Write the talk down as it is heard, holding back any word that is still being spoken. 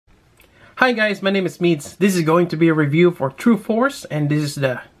Hi guys, my name is Meads. This is going to be a review for TruForce, and this is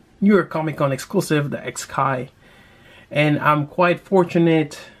the New York Comic Con exclusive, the X-Kai. And I'm quite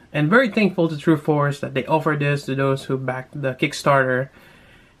fortunate and very thankful to TruForce that they offered this to those who backed the Kickstarter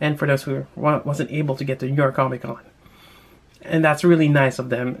and for those who wasn't able to get to New York Comic Con. And that's really nice of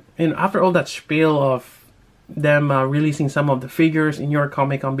them. And after all that spiel of them releasing some of the figures in New York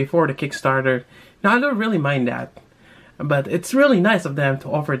Comic Con before the Kickstarter, now I don't really mind that. But it's really nice of them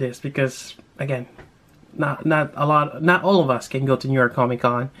to offer this because, again, not all of us can go to New York Comic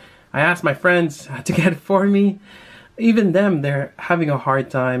Con. I asked my friends to get it for me. Even them, they're having a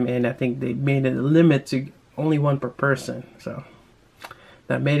hard time, and I think they made it a limit to only one per person. So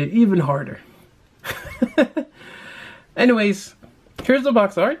that made it even harder. Anyways, here's the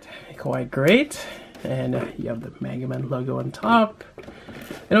box art. Quite great. And you have the Megaman logo on top.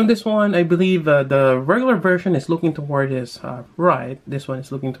 And on this one, I believe the regular version is looking toward his right. This one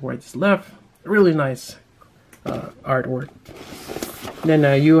is looking towards his left. Really nice artwork.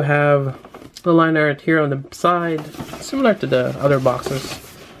 Then you have the line art here on the side, similar to the other boxes.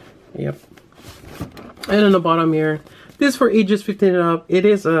 Yep. And on the bottom here, this is for ages 15 and up. It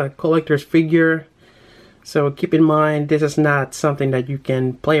is a collector's figure. So keep in mind, this is not something that you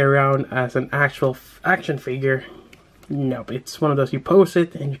can play around as an actual action figure. Nope, it's one of those you post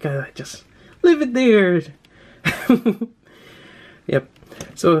it and you gotta just leave it there. Yep.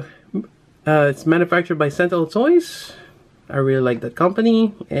 So it's manufactured by Sentinel Toys. I really like that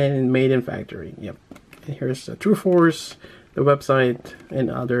company, and made in factory. Yep. And here's the TruForce, the website, and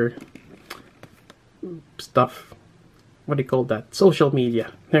other stuff. What do you call that? Social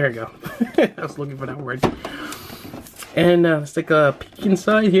media. There you go. I was looking for that word. And let's take a peek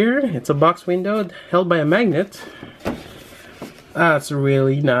inside here. It's a box window held by a magnet. That's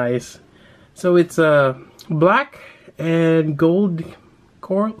really nice. So it's black and gold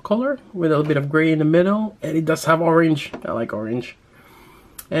color with a little bit of gray in the middle, and it does have orange. I like orange.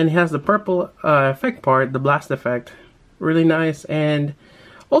 And it has the purple effect part, the blast effect. Really nice. And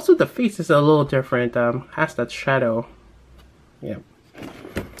also the face is a little different. Has that shadow. Yeah.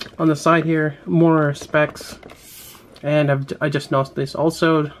 On the side here, more specs, and I just noticed this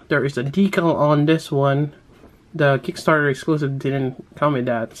also. There is a decal on this one. The Kickstarter exclusive didn't come with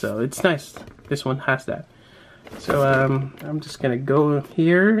that, so it's nice. This one has that. So I'm just gonna go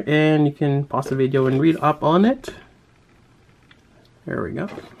here, and you can pause the video and read up on it. There we go.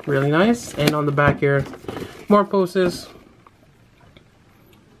 Really nice. And on the back here, more poses.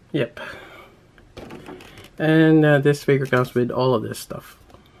 Yep. And this figure comes with all of this stuff.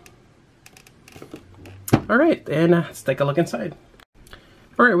 Alright, and let's take a look inside.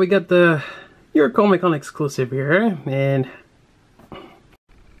 Alright, we got the New York Comic Con exclusive here. And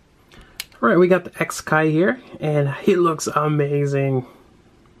alright, we got the X-Kai here. And he looks amazing.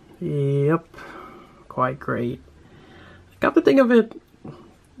 Yep. Quite great. Got to think of it.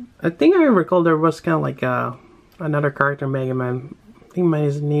 I think I recall there was kind of like another character, Megaman. I think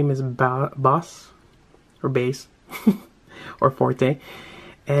his name is Boss. Or base or forte,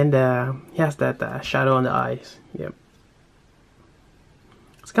 and he has that shadow on the eyes. Yep,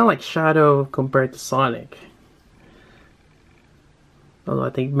 it's kind of like Shadow compared to Sonic, although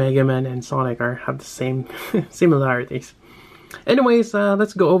I think Megaman and Sonic have the same similarities. Anyways,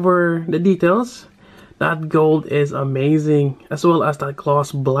 let's go over the details. That gold is amazing, as well as that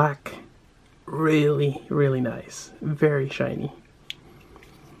gloss black. Really nice, very shiny.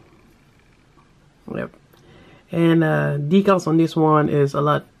 Yep. And decals on this one is a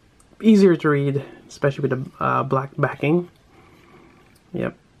lot easier to read, especially with the black backing.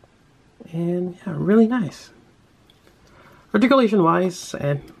 Yep. And yeah, really nice. Articulation wise,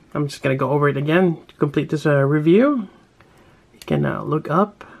 and I'm just gonna go over it again to complete this review. You can look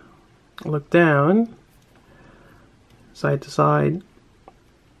up, look down, side to side,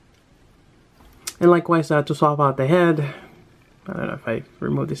 and likewise to swap out the head. I don't know if I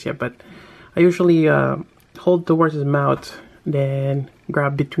removed this yet, but I usually hold towards his mouth, then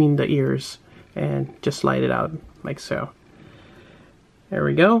grab between the ears and just slide it out like so. There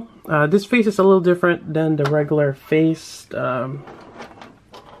we go. This face is a little different than the regular face.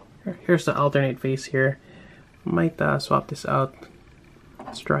 Here's the alternate face here. Might swap this out.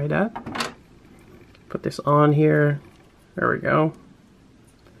 Let's try that. Put this on here. There we go.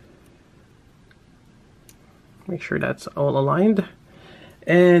 Make sure that's all aligned.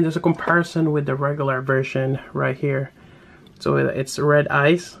 And there's a comparison with the regular version right here. So it's red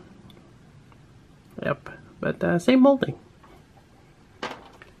eyes. Yep, but same molding.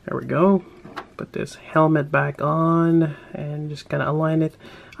 There we go. Put this helmet back on and just kind of align it.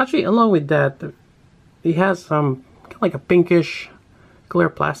 Actually, along with that, it has some kind of like a pinkish clear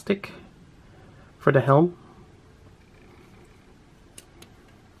plastic for the helm.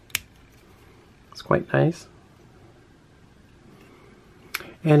 It's quite nice.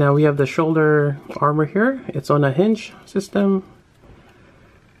 And we have the shoulder armor here. It's on a hinge system.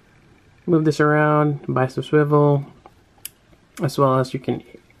 Move this around, bicep swivel, as well as you can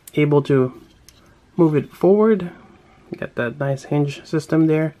able to move it forward. Got that nice hinge system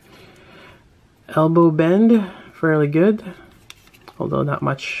there. Elbow bend, fairly good, although not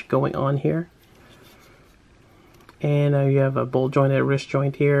much going on here. And you have a ball jointed wrist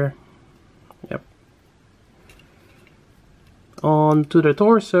joint here. Yep. On to the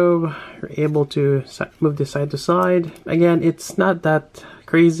torso, you're able to move this side to side. Again, it's not that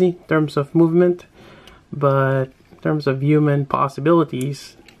crazy in terms of movement, but in terms of human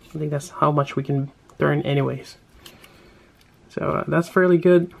possibilities, I think that's how much we can turn anyways. So that's fairly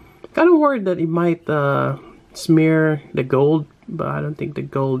good. Kind of worried that it might smear the gold, but I don't think the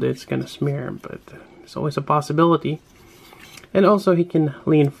gold is gonna smear, but it's always a possibility. And also he can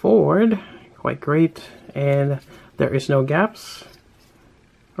lean forward, quite great, and there is no gaps,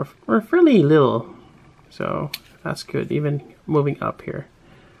 or fairly little, so that's good, even moving up here.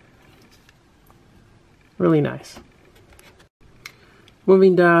 Really nice.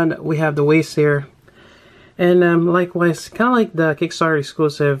 Moving down, we have the waist here, and likewise, kind of like the Kickstarter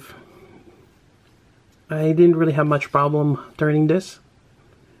exclusive, I didn't really have much problem turning this,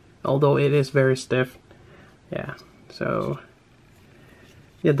 although it is very stiff. Yeah, so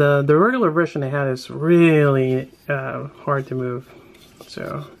yeah, the regular version I had is really hard to move.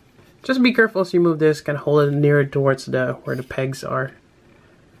 So just be careful as you move this, kind of hold it near towards where the pegs are.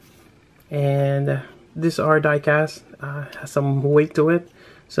 And this are die cast, has some weight to it.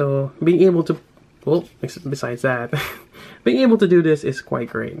 So being able to, well, besides that, being able to do this is quite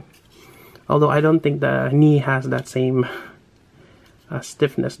great. Although I don't think the knee has that same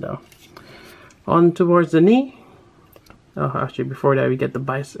stiffness though. On towards the knee. Oh, actually, before that, we get the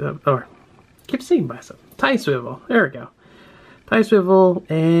bicep, or keep saying bicep, tie swivel. There we go, tie swivel,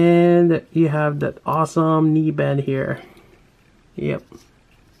 and you have that awesome knee bend here. Yep.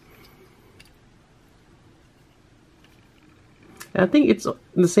 And I think it's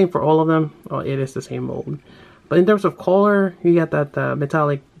the same for all of them. Oh, it is the same mold, but in terms of color, you got that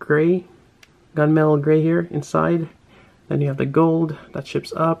metallic gray, gunmetal gray here inside. Then you have the gold that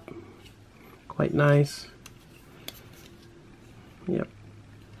ships up, quite nice. Yep.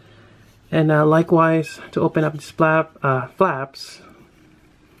 And likewise, to open up these flaps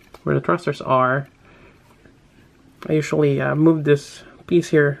where the thrusters are, I usually move this piece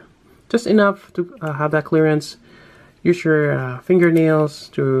here just enough to have that clearance. Use your fingernails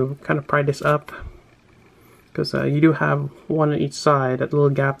to kind of pry this up, because you do have one on each side, that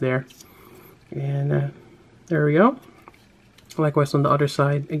little gap there. And there we go. Likewise on the other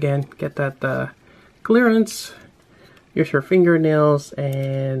side, again, get that clearance. Use your fingernails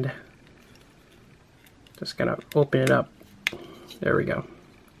and just kind of open it up. There we go.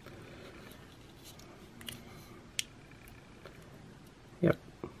 Yep.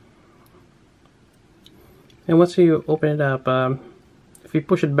 And once you open it up, if you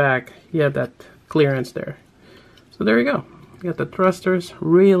push it back, you have that clearance there. So there you go. You got the thrusters,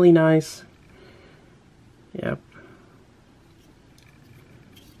 really nice. Yep.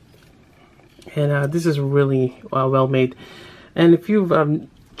 And this is really well made. And if you've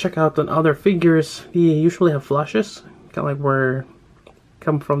checked out on other figures, they usually have flushes, kind of like where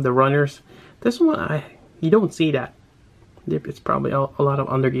come from the runners. This one, you don't see that. It's probably a lot of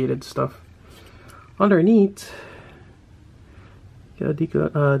undergated stuff. Underneath, got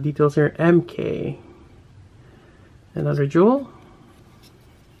details here. MK, another jewel.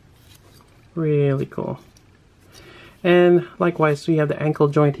 Really cool. And likewise, we have the ankle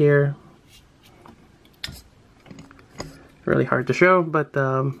joint here. Really hard to show, but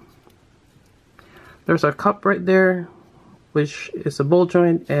there's a cup right there, which is a ball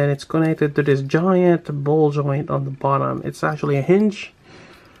joint, and it's connected to this giant ball joint on the bottom. It's actually a hinge,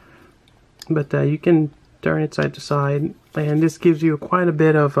 but you can turn it side to side, and this gives you quite a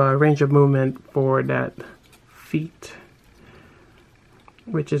bit of range of movement for that feet,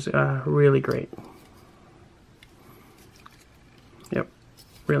 which is really great. Yep,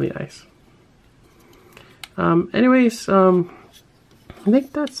 really nice. Anyways, I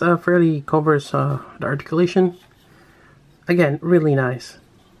think that's fairly covers the articulation. Again, really nice.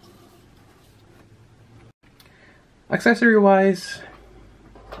 Accessory wise,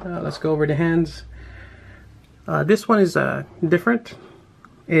 let's go over the hands. This one is different.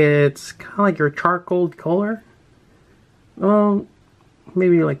 It's kind of like your charcoal color. Well,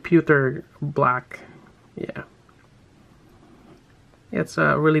 maybe like pewter black. Yeah. It's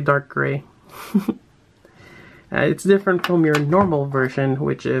a really dark gray. It's different from your normal version,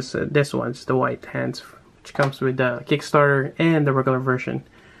 which is this one's the white hands, which comes with the Kickstarter and the regular version.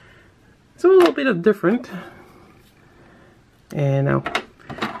 It's a little bit of different. And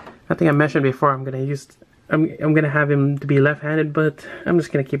I think I mentioned before, I'm gonna have him to be left-handed, but I'm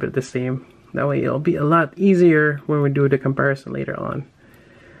just gonna keep it the same. That way it'll be a lot easier when we do the comparison later on.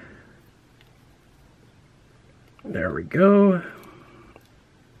 There we go.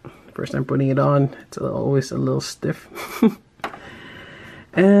 First time putting it on, it's always a little stiff.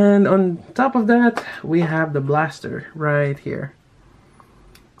 And on top of that, we have the blaster right here.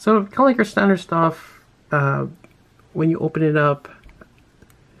 So kind of like your standard stuff, when you open it up,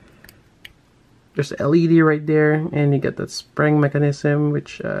 there's an LED right there, and you get that spring mechanism,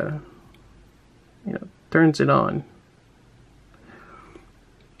 which you know, turns it on.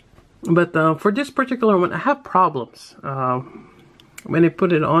 But for this particular one, I have problems. When I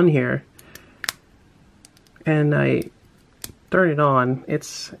put it on here and I turn it on,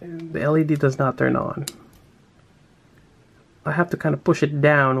 the LED does not turn on. I have to kind of push it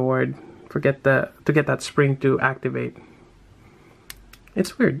downward to get that spring to activate.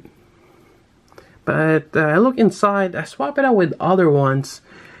 It's weird. But I look inside, I swap it out with other ones.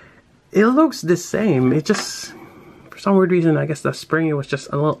 It looks the same. It just, for some weird reason, I guess the spring was just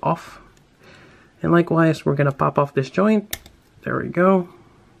a little off. And likewise, we're gonna pop off this joint. There we go.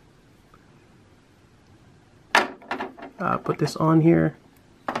 Put this on here.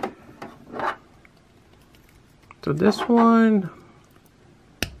 So this one,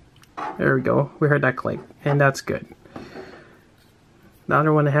 there we go. We heard that click, and that's good. The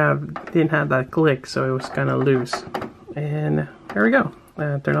other one didn't have that click, so it was kind of loose. And there we go.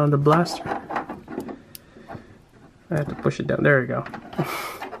 Turn on the blaster. I have to push it down. There we go.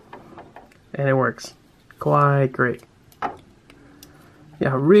 And it works. Quite great.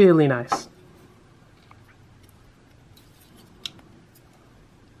 Yeah, really nice.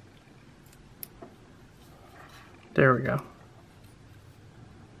 There we go.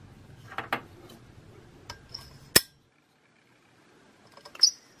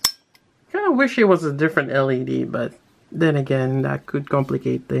 Kind of wish it was a different LED, but then again, that could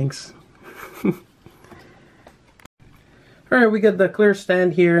complicate things. Alright, we got the clear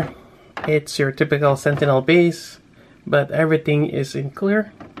stand here. It's your typical Sentinel base, but everything is in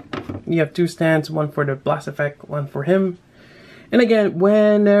clear. You have two stands, one for the blast effect, one for him. And again,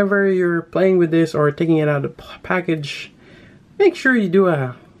 whenever you're playing with this or taking it out of the package, make sure you do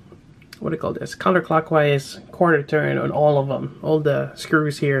a, what do you call this, counterclockwise quarter turn on all of them, all the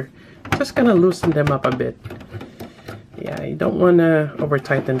screws here. Just gonna loosen them up a bit. Yeah, you don't want to over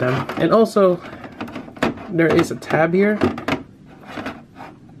tighten them. And also, there is a tab here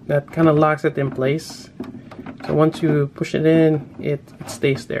that kind of locks it in place. So once you push it in, it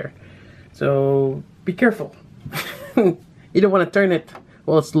stays there. So be careful. You don't want to turn it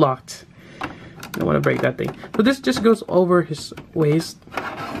while it's locked. You don't want to break that thing. So this just goes over his waist,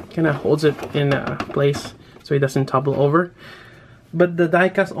 kind of holds it in place so he doesn't topple over. But the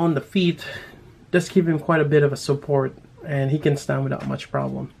die-cast on the feet does give him quite a bit of a support, and he can stand without much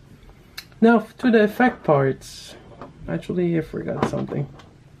problem. Now to the effect parts. Actually, I forgot something.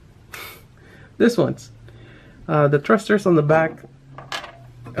 This one's the thrusters on the back.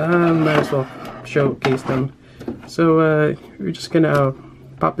 Might as well showcase them. So we're just gonna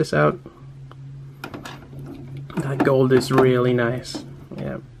pop this out. That gold is really nice.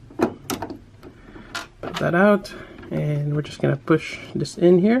 Yeah. Pop that out, and we're just gonna push this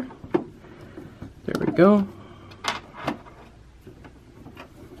in here. There we go.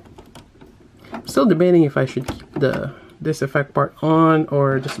 I'm still debating if I should keep this effect part on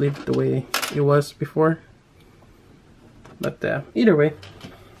or just leave it the way it was before. But either way.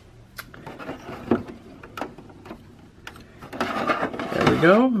 There we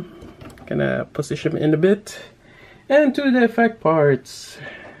go. Gonna position it in a bit. And to the effect parts.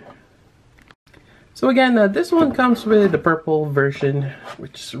 So again, this one comes with the purple version,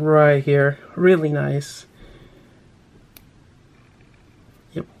 which is right here. Really nice.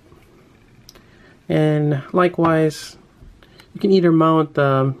 Yep. And likewise, you can either mount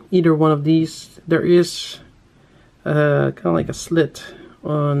either one of these. There is kind of like a slit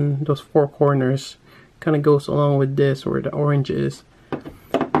on those four corners. Kind of goes along with this where the orange is.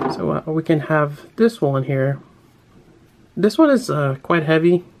 So we can have this one here. This one is quite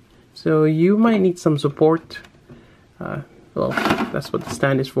heavy, so you might need some support. Well, that's what the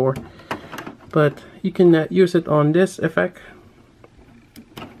stand is for. But you can use it on this effect,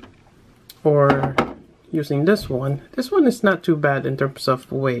 or using this one. This one is not too bad in terms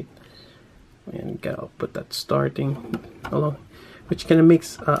of weight. And I'll put that starting along. which kind of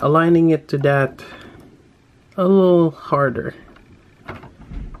makes aligning it to that a little harder.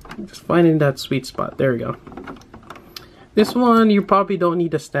 Just finding that sweet spot. There we go. This one you probably don't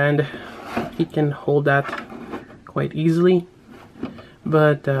need a stand. You can hold that quite easily.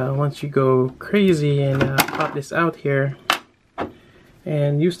 But once you go crazy and pop this out here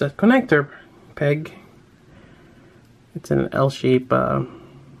and use that connector peg, it's in an L shape.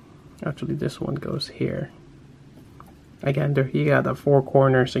 Actually, this one goes here. Again, there you got the four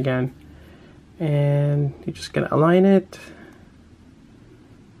corners again, and you're just gonna align it.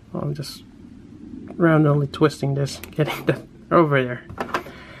 I'm just randomly twisting this, getting that over there,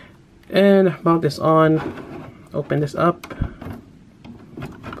 and mount this on. Open this up,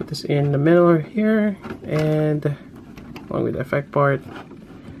 put this in the middle here, and along with the effect part,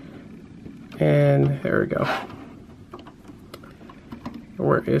 and there we go.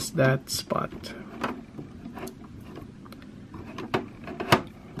 Where is that spot?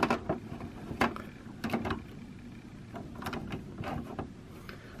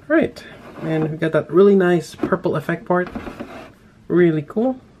 Right, and we got that really nice purple effect part. Really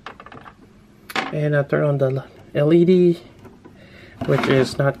cool. And I'll turn on the LED, which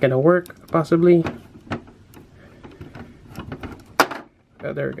is not gonna work possibly.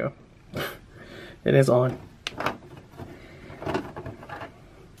 Oh, there we go. It is on.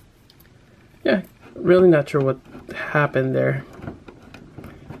 Yeah, really not sure what happened there.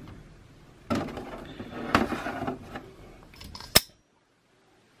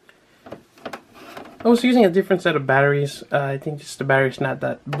 I was using a different set of batteries. I think just the battery's not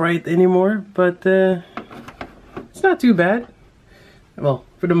that bright anymore, but it's not too bad. Well,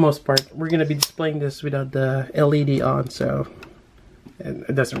 for the most part, we're gonna be displaying this without the LED on, so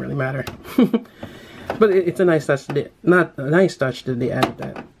it doesn't really matter. But it's a nice touch. Not a nice touch that they added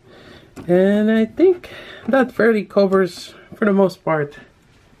that. And I think that fairly covers, for the most part,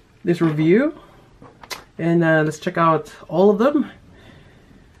 this review. And let's check out all of them.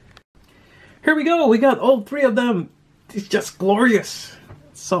 Here we go, we got all three of them. It's just glorious.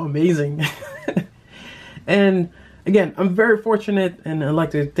 It's so amazing. And again, I'm very fortunate, and I'd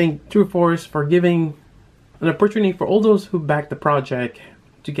like to thank TruForce for giving an opportunity for all those who backed the project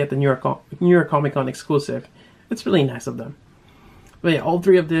to get the New York Comic Con exclusive. It's really nice of them. But yeah, all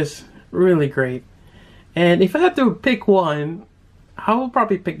three of this, really great. And if I had to pick one, I will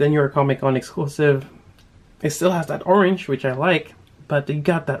probably pick the New York Comic Con exclusive. It still has that orange, which I like, but it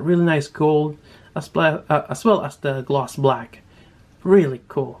got that really nice gold as well as the gloss black. Really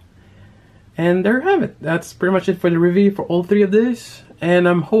cool. And there you have it. That's pretty much it for the review for all three of this. And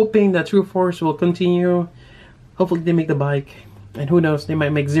I'm hoping that TruForce will continue. Hopefully they make the bike. And who knows, they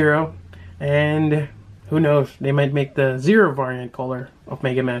might make Zero. And who knows, they might make the Zero variant color of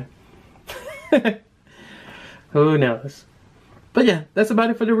Megaman. Who knows. But yeah, that's about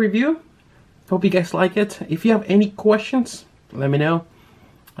it for the review. Hope you guys like it. If you have any questions, let me know.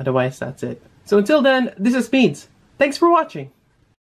 Otherwise, that's it. So until then, this is Meads. Thanks for watching.